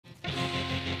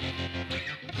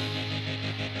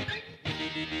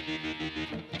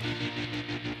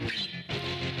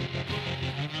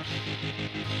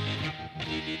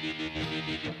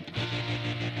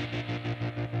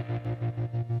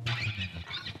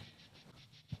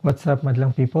What's up,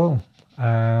 madlang people?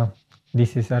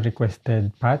 This is a requested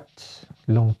patch.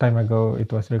 Long time ago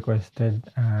it was requested,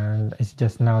 and it's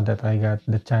just now that I got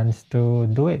the chance to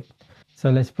do it.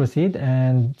 So let's proceed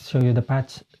and show you the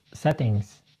patch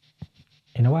settings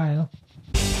in a while.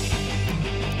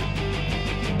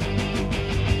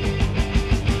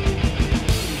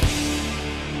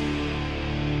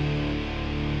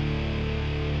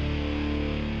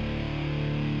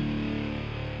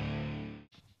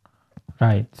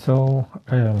 Right, so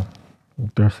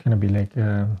there's gonna be like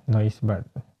noise, but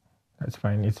that's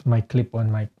fine. It's my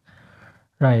clip-on mic.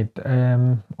 Right,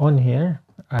 on here,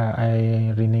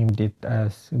 I renamed it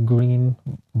as Green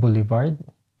Boulevard.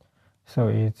 So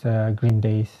it's Green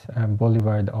Day's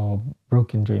Boulevard of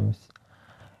Broken Dreams.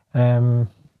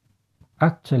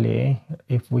 Actually,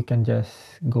 if we can just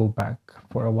go back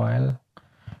for a while,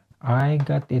 I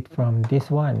got it from this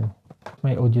one,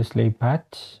 my Audioslave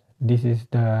patch. This is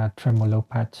the tremolo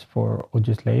patch for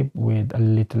Audioslave with a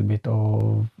little bit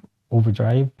of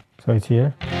overdrive. So it's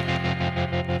here.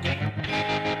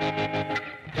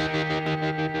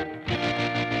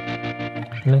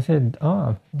 And I said,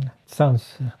 oh,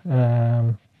 sounds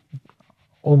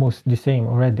almost the same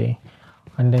already.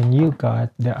 And then you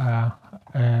got the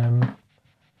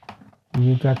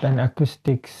you got an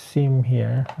acoustic sim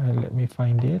here. Let me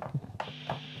find it.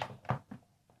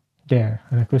 There,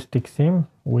 an acoustic sim,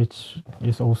 which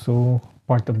is also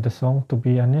part of the song, to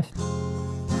be honest.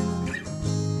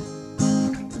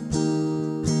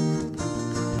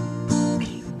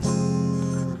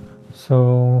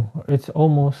 So it's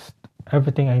almost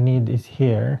everything I need is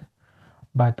here,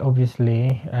 but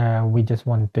obviously we just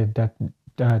wanted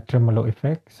that tremolo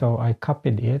effect, so I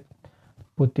copied it,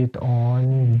 put it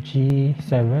on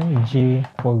G7, G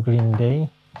for Green Day,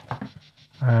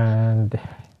 and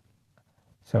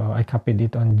so I copied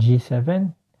it on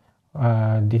G7.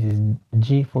 This is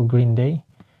G for Green Day.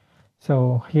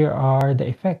 So here are the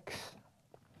effects.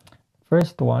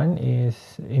 First one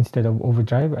is, instead of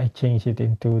overdrive, I changed it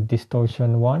into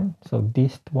distortion 1, so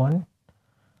dist 1.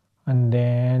 And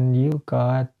then you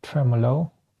got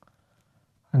tremolo,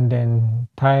 and then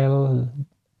tiled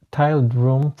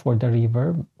room for the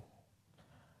reverb,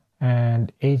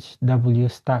 and HW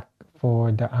stack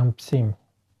for the amp sim.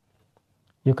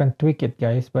 You can tweak it,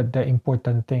 guys, but the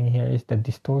important thing here is the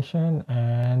distortion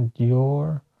and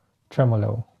your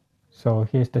tremolo. So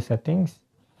here's the settings.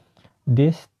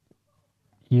 This,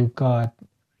 you got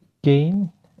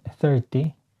gain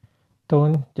 30,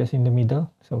 tone just in the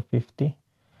middle, so 50.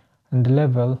 And the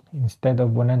level, instead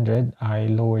of 100, I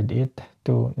lowered it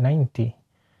to 90,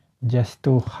 just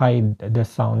to hide the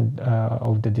sound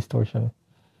of the distortion.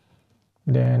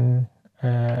 Then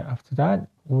after that,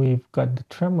 we've got the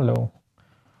tremolo,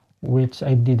 which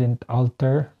I didn't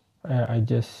alter. I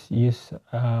just use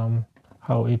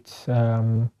how it's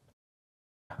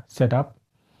set up.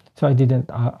 So I didn't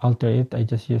alter it. I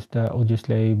just used the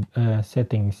Audioslave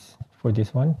settings for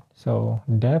this one. So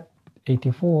depth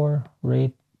 84,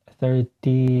 rate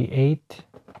 38,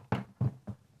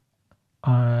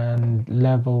 and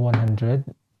level 100.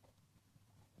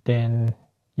 Then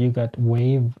you got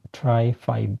wave try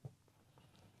 5.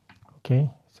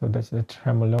 Okay, so that's the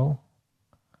tremolo.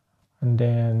 And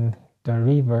then the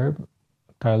reverb,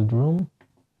 tiled room,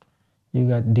 you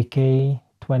got decay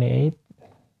 28.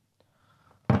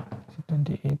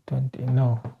 28, 20,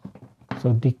 no.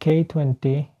 So decay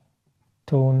 20,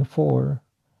 tone 4,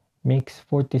 mix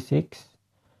 46,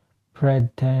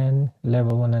 pred 10,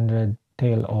 level 100,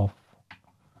 tail off.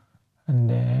 And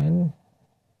then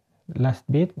last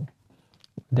bit,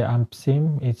 the amp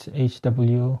sim, it's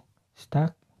HW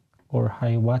stack or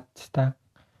high watt stack,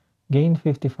 gain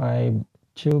 55,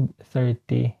 tube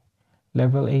 30,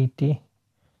 level 80,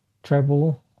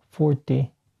 treble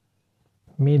 40,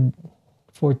 mid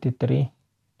 43,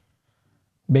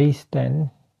 bass 10,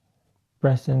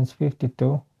 presence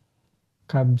 52,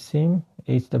 cab sim,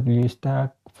 HW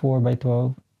stack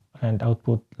 4x12, and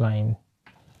output line.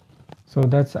 So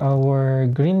that's our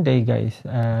Green Day, guys,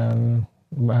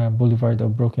 Boulevard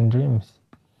of Broken Dreams.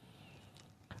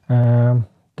 The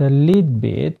lead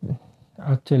bit,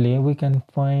 actually we can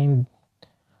find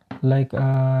like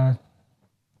a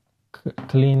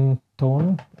clean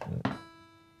tone.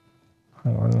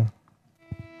 Hang on.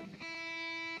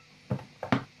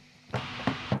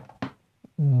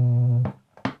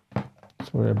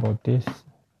 Sorry about this.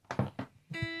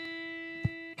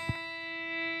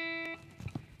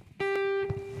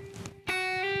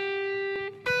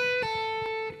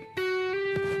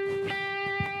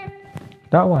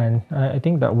 That one, I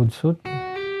think that would suit.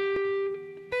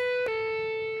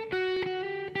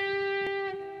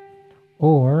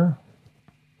 Or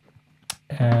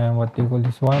what do you call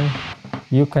this one,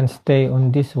 you can stay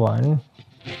on this one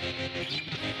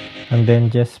and then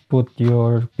just put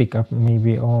your pickup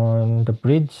maybe on the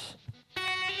bridge.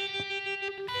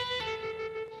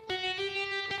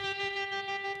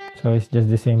 So it's just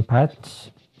the same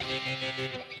patch,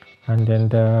 and then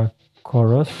the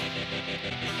chorus.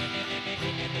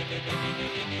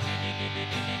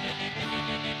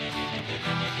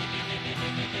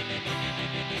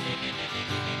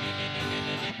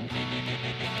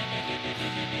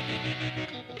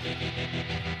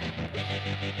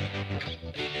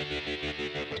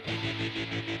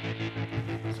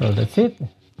 So that's it.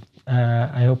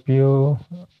 I hope you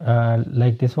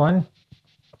like this one.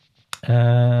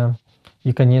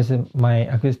 You can use my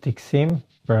acoustic sim.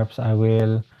 Perhaps I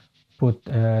will put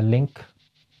a link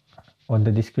on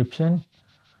the description.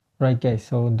 Right guys,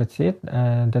 so that's it.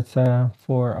 That's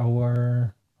for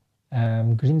our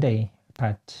Green Day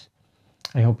patch.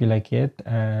 I hope you like it,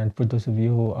 and for those of you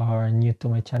who are new to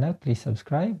my channel, please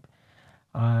subscribe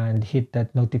and hit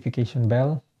that notification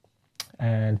bell.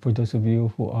 And for those of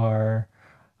you who are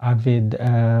avid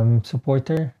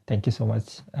supporter, thank you so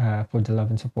much for the love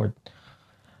and support.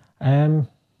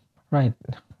 Right,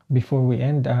 before we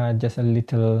end, just a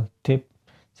little tip.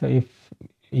 So if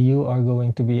you are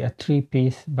going to be a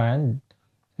three-piece band,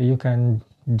 you can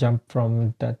jump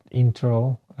from that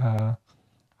intro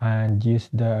and use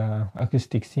the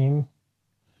acoustic sim,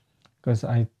 because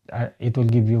it will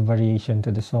give you variation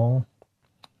to the song.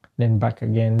 Then back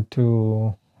again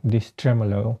to this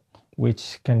tremolo,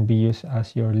 which can be used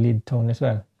as your lead tone as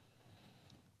well.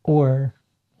 Or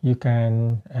you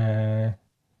can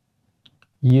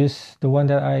use the one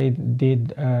that I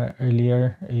did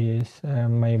earlier, is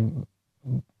my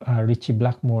Richie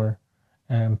Blackmore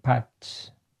patch.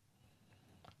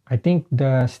 I think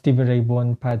the Stevie Ray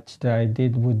Vaughan patch that I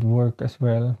did would work as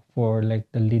well for like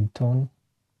the lead tone.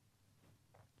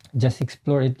 Just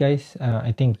explore it guys.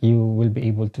 I think you will be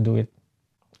able to do it.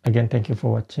 Again, thank you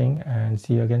for watching and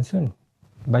see you again soon.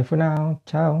 Bye for now.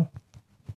 Ciao.